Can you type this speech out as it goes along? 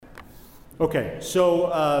Okay,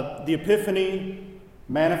 so the Epiphany,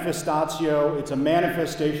 manifestatio, it's a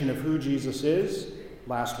manifestation of who Jesus is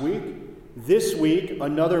last week. This week,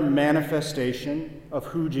 another manifestation of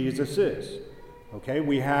who Jesus is. Okay,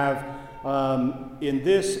 we have in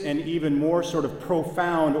this an even more sort of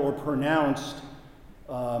profound or pronounced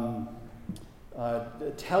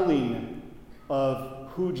telling of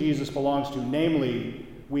who Jesus belongs to. Namely,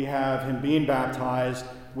 we have him being baptized,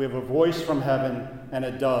 we have a voice from heaven, and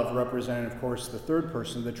a dove representing, of course, the third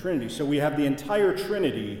person of the Trinity. So we have the entire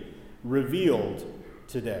Trinity revealed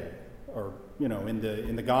today, or,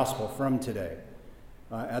 in the gospel from today,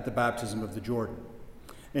 at the baptism of the Jordan.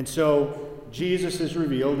 And so Jesus is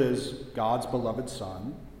revealed as God's beloved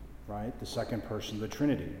Son, right? The second person of the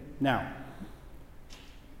Trinity. Now,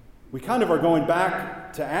 we kind of are going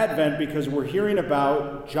back to Advent because we're hearing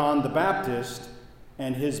about John the Baptist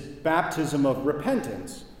and his baptism of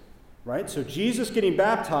repentance, right? So Jesus getting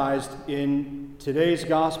baptized in today's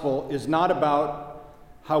gospel is not about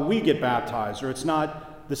how we get baptized, or it's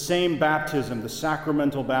not the same baptism, the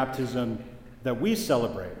sacramental baptism that we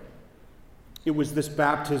celebrate. It was this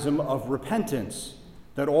baptism of repentance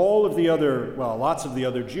that lots of the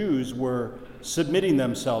other Jews were submitting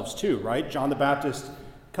themselves to, right? John the Baptist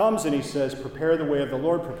comes and he says, prepare the way of the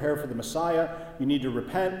Lord, prepare for the Messiah. You need to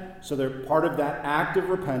repent. So part of that act of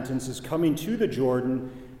repentance is coming to the Jordan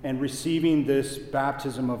and receiving this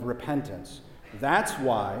baptism of repentance. That's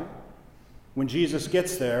why when Jesus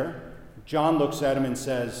gets there, John looks at him and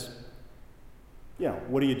says,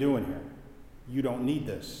 what are you doing here? You don't need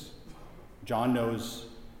this. John knows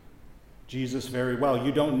Jesus very well.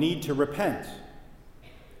 You don't need to repent.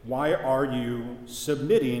 Why are you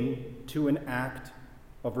submitting to an act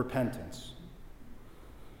of repentance?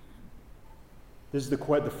 This is the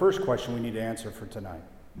first question we need to answer for tonight.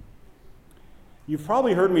 You've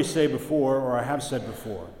probably heard me say before, or I have said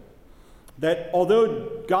before, that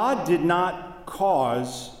although God did not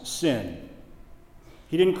cause sin,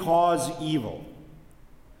 he didn't cause evil,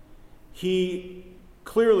 he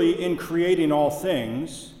clearly, in creating all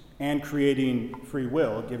things and creating free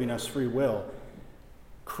will, giving us free will,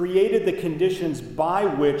 created the conditions by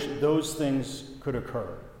which those things could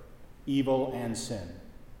occur, evil and sin.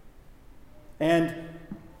 And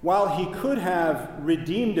while he could have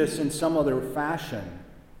redeemed us in some other fashion,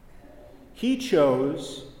 he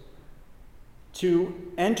chose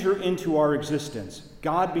to enter into our existence.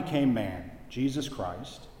 God became man, Jesus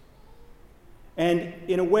Christ. And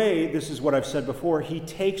in a way, this is what I've said before, he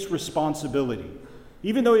takes responsibility.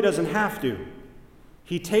 Even though he doesn't have to,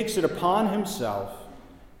 he takes it upon himself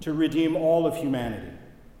to redeem all of humanity.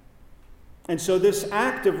 And so this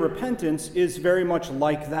act of repentance is very much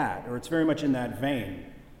like that, or it's very much in that vein.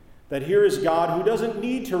 That here is God who doesn't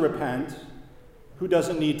need to repent, who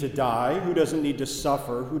doesn't need to die, who doesn't need to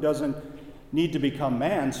suffer, who doesn't need to become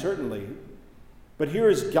man, certainly. But here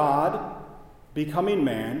is God becoming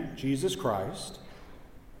man, Jesus Christ,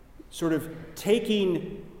 sort of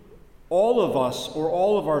taking all of us or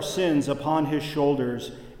all of our sins upon his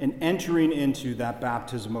shoulders and entering into that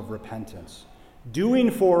baptism of repentance, doing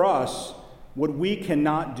for us what we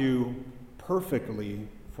cannot do perfectly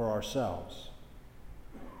for ourselves.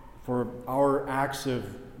 For our acts of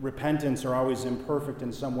repentance are always imperfect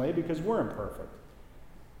in some way because we're imperfect.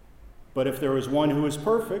 But if there was one who was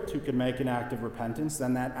perfect, who could make an act of repentance,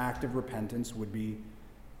 then that act of repentance would be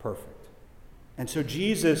perfect. And so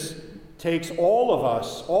Jesus takes all of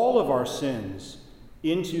us, all of our sins,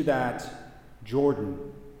 into that Jordan,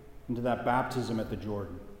 into that baptism at the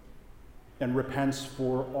Jordan, and repents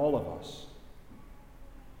for all of us.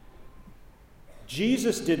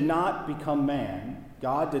 Jesus did not become man,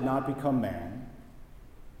 God did not become man,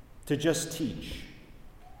 to just teach,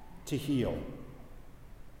 to heal,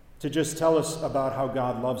 to just tell us about how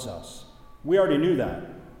God loves us. We already knew that.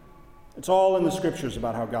 It's all in the scriptures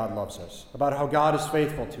about how God loves us, about how God is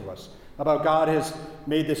faithful to us, about God has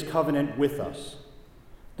made this covenant with us.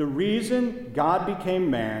 The reason God became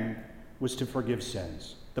man was to forgive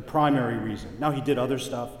sins, the primary reason. Now, he did other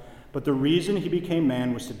stuff, but the reason he became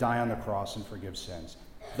man was to die on the cross and forgive sins.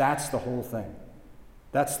 That's the whole thing.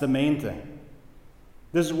 That's the main thing.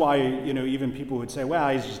 This is why, even people would say,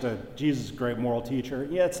 well, Jesus is a great moral teacher.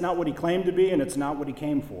 Yeah, it's not what he claimed to be, and it's not what he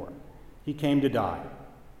came for. He came to die.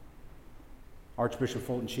 Archbishop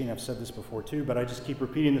Fulton Sheen, I've said this before too, but I just keep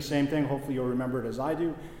repeating the same thing. Hopefully you'll remember it as I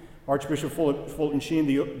do. Archbishop Fulton Sheen,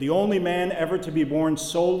 the only man ever to be born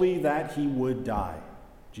solely that he would die,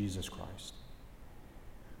 Jesus Christ.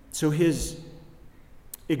 So his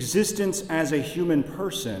existence as a human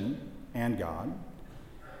person and God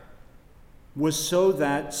was so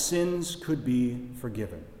that sins could be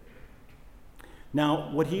forgiven.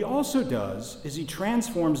 Now, what he also does is he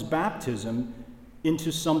transforms baptism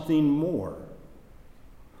into something more.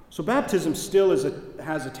 So baptism still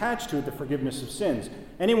has attached to it the forgiveness of sins.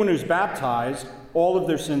 Anyone who's baptized, all of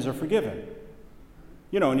their sins are forgiven.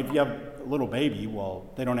 And if you have a little baby, well,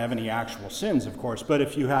 they don't have any actual sins, of course. But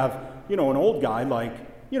if you have, an old guy like,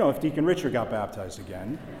 if Deacon Richard got baptized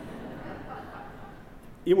again,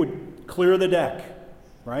 it would clear the deck,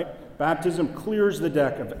 right? Baptism clears the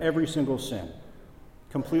deck of every single sin,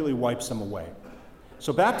 completely wipes them away.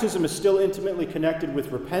 So baptism is still intimately connected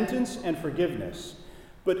with repentance and forgiveness.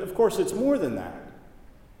 But of course, it's more than that.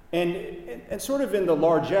 And sort of in the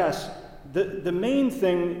largesse, the main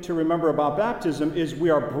thing to remember about baptism is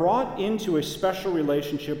we are brought into a special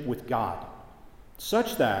relationship with God,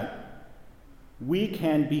 such that we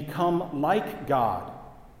can become like God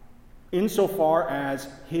insofar as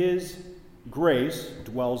His grace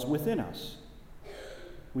dwells within us.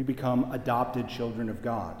 We become adopted children of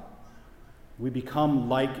God. We become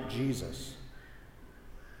like Jesus.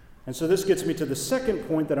 And so this gets me to the second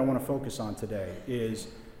point that I want to focus on today, is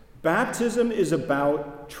baptism is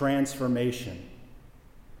about transformation.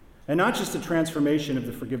 And not just the transformation of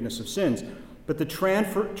the forgiveness of sins, but the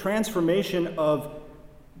transformation of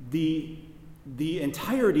the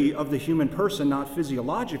entirety of the human person, not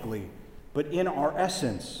physiologically, but in our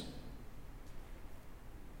essence,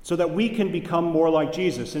 so that we can become more like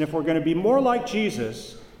Jesus. And if we're going to be more like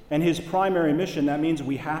Jesus and his primary mission, that means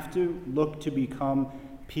we have to look to become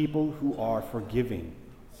people who are forgiving.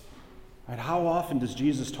 And how often does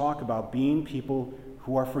Jesus talk about being people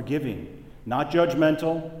who are forgiving? Not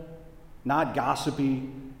judgmental, not gossipy,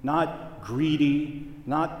 not greedy,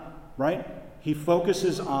 right? He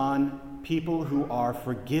focuses on people who are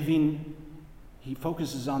forgiving. He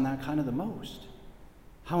focuses on that kind of the most.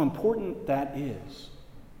 How important that is.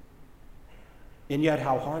 And yet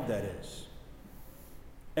how hard that is.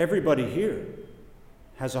 Everybody here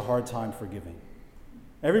has a hard time forgiving.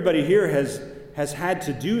 Everybody here has had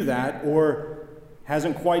to do that or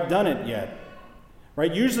hasn't quite done it yet.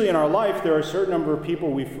 Right? Usually in our life, there are a certain number of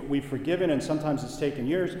people we've forgiven, and sometimes it's taken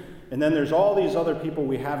years, and then there's all these other people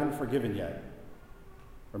we haven't forgiven yet.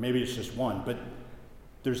 Or maybe it's just one, but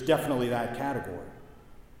there's definitely that category.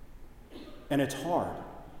 And it's hard.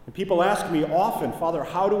 And people ask me often, Father,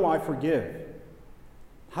 how do I forgive?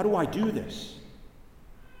 How do I do this?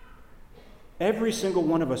 Every single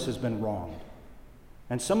one of us has been wronged.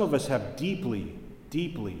 And some of us have deeply,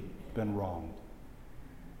 deeply been wronged.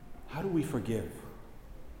 How do we forgive?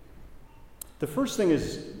 The first thing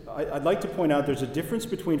is, I'd like to point out there's a difference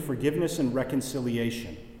between forgiveness and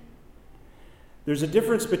reconciliation. There's a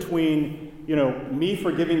difference between, me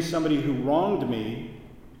forgiving somebody who wronged me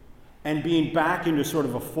and being back into sort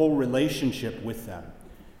of a full relationship with them.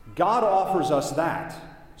 God offers us that,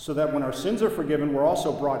 so that when our sins are forgiven, we're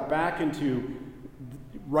also brought back into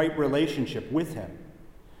right relationship with him.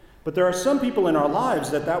 But there are some people in our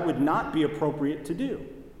lives that would not be appropriate to do.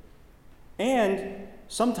 And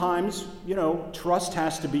sometimes, trust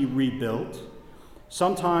has to be rebuilt.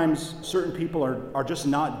 Sometimes certain people are just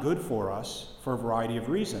not good for us for a variety of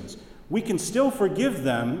reasons. We can still forgive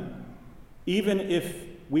them even if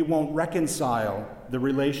we won't reconcile the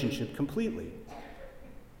relationship completely.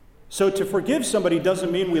 So to forgive somebody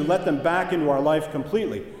doesn't mean we let them back into our life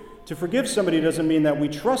completely. To forgive somebody doesn't mean that we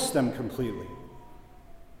trust them completely.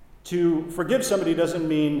 To forgive somebody doesn't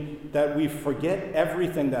mean that we forget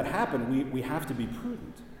everything that happened. We have to be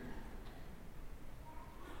prudent.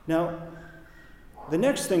 Now, the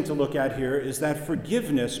next thing to look at here is that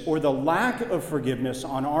forgiveness, or the lack of forgiveness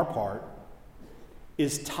on our part,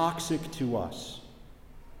 is toxic to us.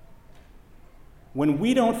 When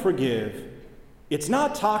we don't forgive, it's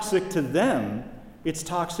not toxic to them, it's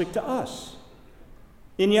toxic to us.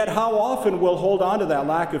 And yet, how often we'll hold on to that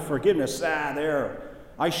lack of forgiveness?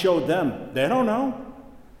 I showed them. They don't know.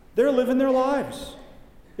 They're living their lives.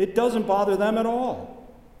 It doesn't bother them at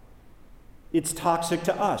all. It's toxic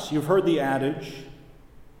to us. You've heard the adage,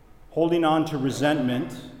 holding on to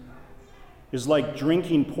resentment is like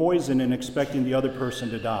drinking poison and expecting the other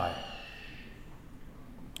person to die.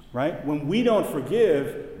 Right? When we don't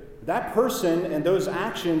forgive, that person and those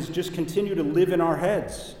actions just continue to live in our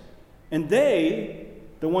heads. And they,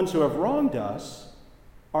 the ones who have wronged us,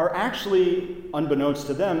 are actually, unbeknownst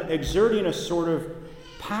to them, exerting a sort of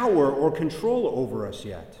power or control over us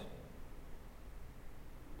yet.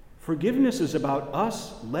 Forgiveness is about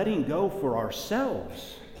us letting go for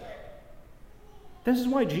ourselves. This is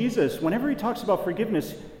why Jesus, whenever he talks about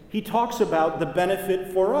forgiveness, he talks about the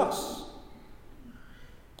benefit for us.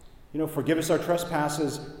 Forgive us our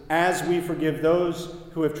trespasses as we forgive those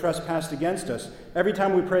who have trespassed against us. Every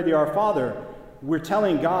time we pray the Our Father, we're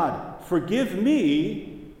telling God, forgive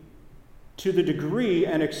me to the degree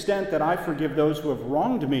and extent that I forgive those who have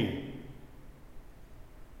wronged me.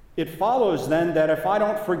 It follows then that if I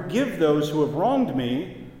don't forgive those who have wronged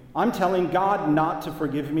me, I'm telling God not to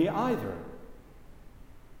forgive me either.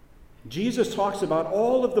 Jesus talks about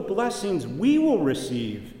all of the blessings we will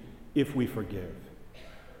receive if we forgive.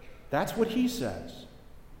 That's what he says.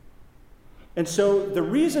 And so the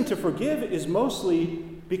reason to forgive is mostly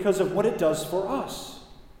because of what it does for us.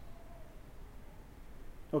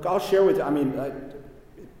 Look, I'll share with you, I'm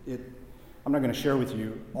not going to share with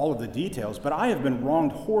you all of the details, but I have been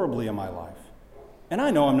wronged horribly in my life. And I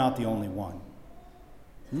know I'm not the only one.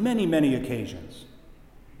 Many, many occasions.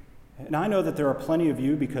 And I know that there are plenty of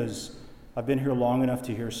you because I've been here long enough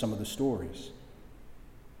to hear some of the stories.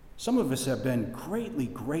 Some of us have been greatly,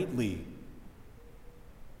 greatly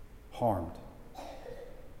harmed.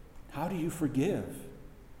 How do you forgive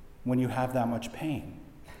when you have that much pain?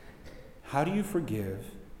 How do you forgive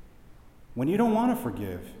when you don't want to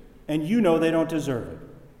forgive and you know they don't deserve it?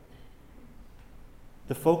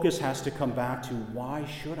 The focus has to come back to, why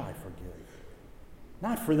should I forgive?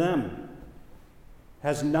 Not for them.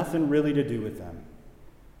 Has nothing really to do with them.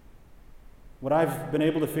 What I've been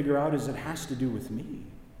able to figure out is it has to do with me.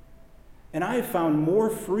 And I have found more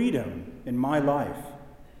freedom in my life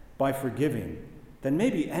by forgiving than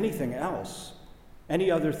maybe anything else, any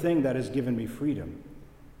other thing that has given me freedom.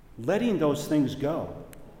 Letting those things go.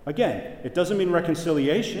 Again, it doesn't mean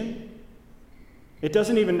reconciliation. It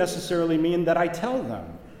doesn't even necessarily mean that I tell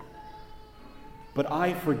them. But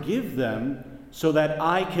I forgive them so that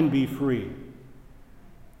I can be free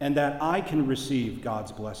and that I can receive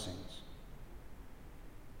God's blessings.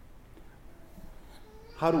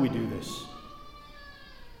 How do we do this?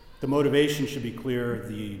 The motivation should be clear.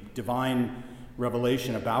 The divine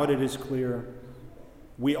revelation about it is clear.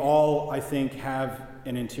 We all, I think, have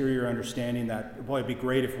an interior understanding that, boy, it'd be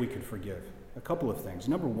great if we could forgive. A couple of things.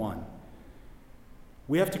 Number one,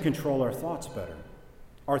 we have to control our thoughts better.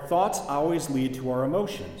 Our thoughts always lead to our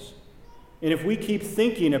emotions. And if we keep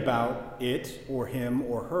thinking about it or him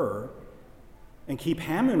or her and keep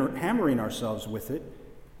hammering ourselves with it,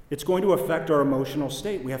 it's going to affect our emotional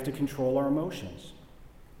state. We have to control our emotions.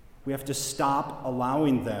 We have to stop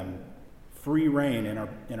allowing them free rein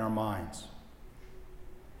in our minds.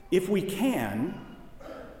 If we can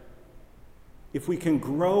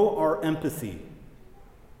grow our empathy,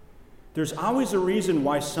 there's always a reason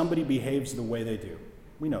why somebody behaves the way they do.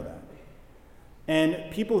 We know that.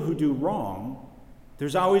 And people who do wrong,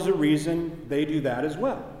 there's always a reason they do that as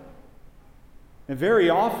well. And very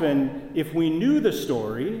often, if we knew the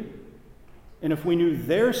story, and if we knew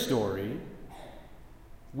their story,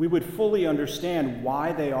 we would fully understand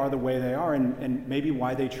why they are the way they are and maybe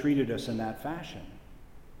why they treated us in that fashion.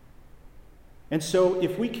 And so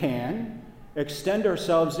if we can extend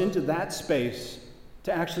ourselves into that space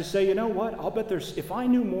to actually say, you know what, I'll bet if I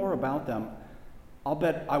knew more about them, I'll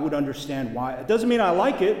bet I would understand why. It doesn't mean I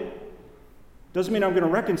like it. Doesn't mean I'm going to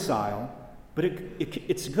reconcile. But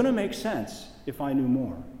it's going to make sense if I knew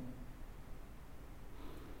more.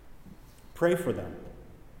 Pray for them.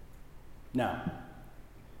 Now,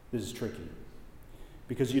 this is tricky.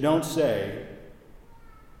 Because you don't say,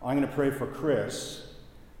 I'm going to pray for Chris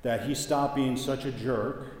that he stop being such a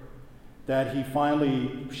jerk, that he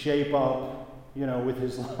finally shape up, with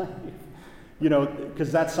his life.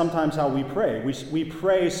 Because that's sometimes how we pray. We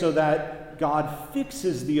pray so that God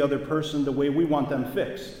fixes the other person the way we want them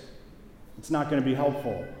fixed. It's not going to be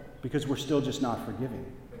helpful because we're still just not forgiving.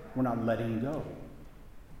 We're not letting go.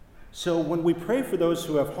 So when we pray for those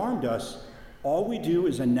who have harmed us, all we do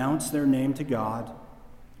is announce their name to God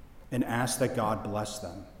and ask that God bless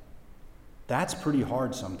them. That's pretty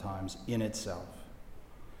hard sometimes in itself.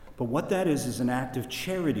 But what that is an act of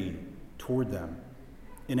charity toward them.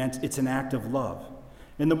 And it's an act of love.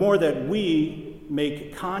 And the more that we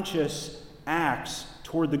make conscious acts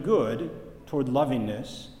toward the good, toward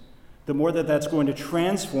lovingness, the more that that's going to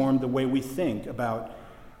transform the way we think about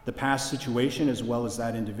the past situation as well as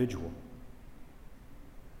that individual.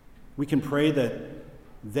 We can pray that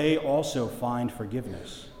they also find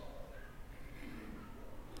forgiveness.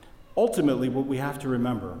 Ultimately, what we have to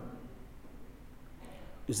remember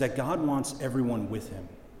is that God wants everyone with him.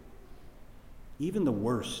 Even the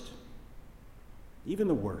worst. Even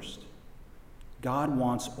the worst. God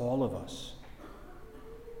wants all of us.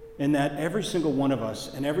 And that every single one of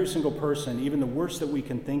us and every single person, even the worst that we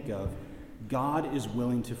can think of, God is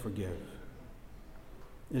willing to forgive.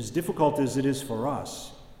 As difficult as it is for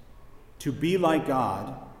us, to be like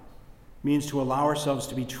God means to allow ourselves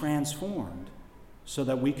to be transformed so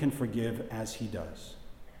that we can forgive as he does.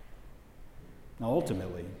 Now,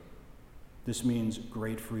 ultimately, this means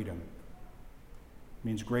great freedom. It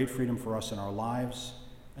means great freedom for us in our lives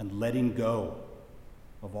and letting go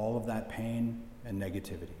of all of that pain and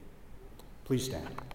negativity. Please stand.